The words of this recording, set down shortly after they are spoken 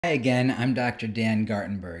Hi again, I'm Dr. Dan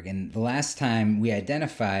Gartenberg, and the last time we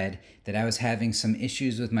identified that I was having some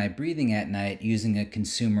issues with my breathing at night using a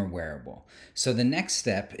consumer wearable. So the next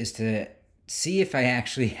step is to see if I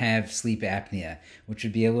actually have sleep apnea, which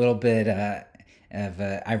would be a little bit of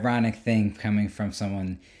an ironic thing coming from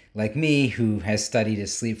someone like me who has studied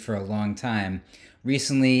his sleep for a long time.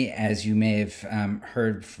 Recently, as you may have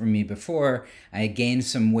heard from me before, I gained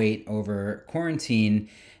some weight over quarantine,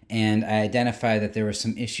 and I identified that there were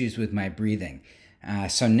some issues with my breathing.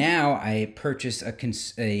 So now I purchased a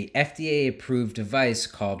FDA-approved device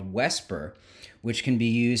called Wesper, which can be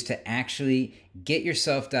used to actually get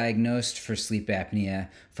yourself diagnosed for sleep apnea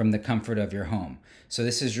from the comfort of your home. So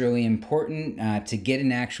this is really important to get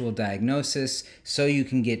an actual diagnosis so you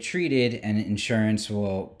can get treated, and insurance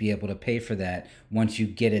will be able to pay for that once you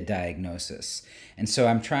get a diagnosis. And so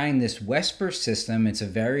I'm trying this Wesper system. It's a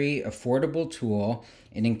very affordable tool.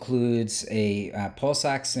 It includes a pulse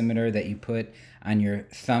oximeter that you put on your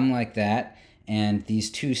thumb like that, and these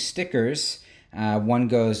two stickers. One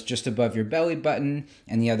goes just above your belly button,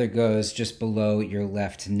 and the other goes just below your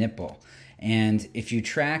left nipple. And if you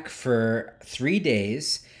track for 3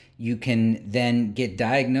 days, you can then get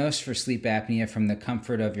diagnosed for sleep apnea from the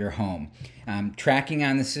comfort of your home. Tracking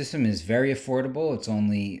on the system is very affordable. It's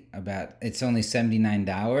only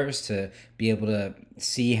 $79 to be able to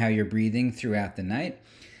see how you're breathing throughout the night.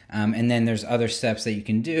 And then there's other steps that you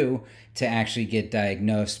can do to actually get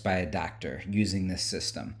diagnosed by a doctor using this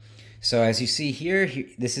system. So as you see here,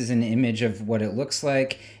 this is an image of what it looks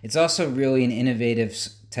like. It's also really an innovative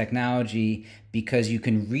technology because you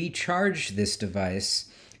can recharge this device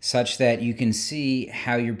such that you can see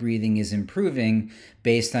how your breathing is improving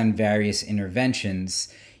based on various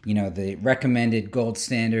interventions. You know, the recommended gold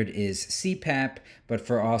standard is CPAP, but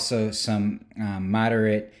for also some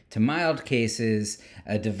moderate to mild cases,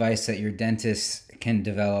 a device that your dentist can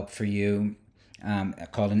develop for you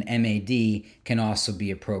called an MAD can also be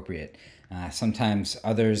appropriate. Sometimes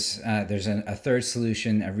others, there's a third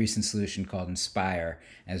solution, a recent solution called Inspire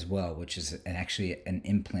as well, which is actually an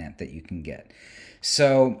implant that you can get.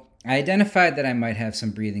 So I identified that I might have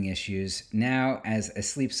some breathing issues. Now, as a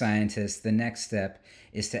sleep scientist, the next step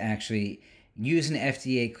is to actually use an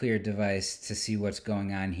FDA-cleared device to see what's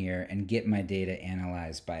going on here and get my data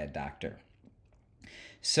analyzed by a doctor.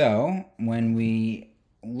 So when we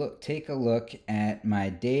take a look at my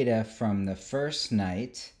data from the first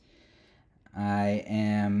night, I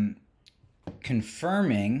am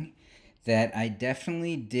confirming that I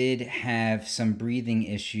definitely did have some breathing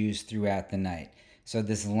issues throughout the night. So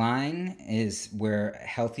this line is where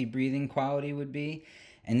healthy breathing quality would be,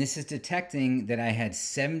 and this is detecting that I had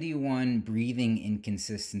 71 breathing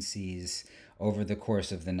inconsistencies over the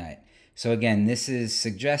course of the night. So again, this is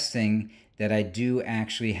suggesting that I do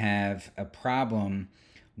actually have a problem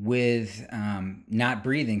with not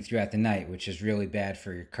breathing throughout the night, which is really bad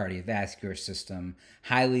for your cardiovascular system,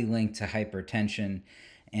 highly linked to hypertension.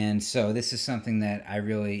 And so this is something that I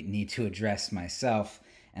really need to address myself,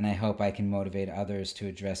 and I hope I can motivate others to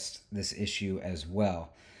address this issue as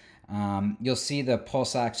well. You'll see the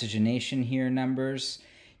pulse oxygenation here numbers.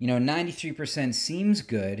 You know, 93% seems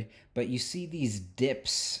good, but you see these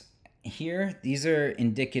dips here. These are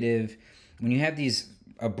indicative. When you have these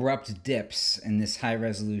abrupt dips in this high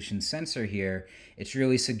resolution sensor here, it's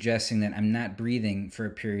really suggesting that I'm not breathing for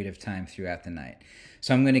a period of time throughout the night.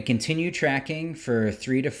 So I'm going to continue tracking for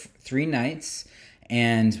 3 nights,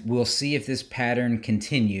 and we'll see if this pattern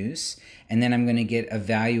continues, and then I'm going to get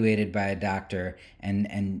evaluated by a doctor,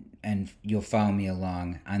 and you'll follow me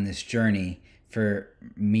along on this journey for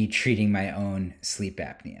me treating my own sleep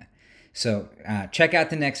apnea. So check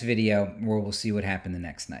out the next video where we'll see what happened the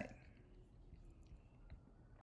next night.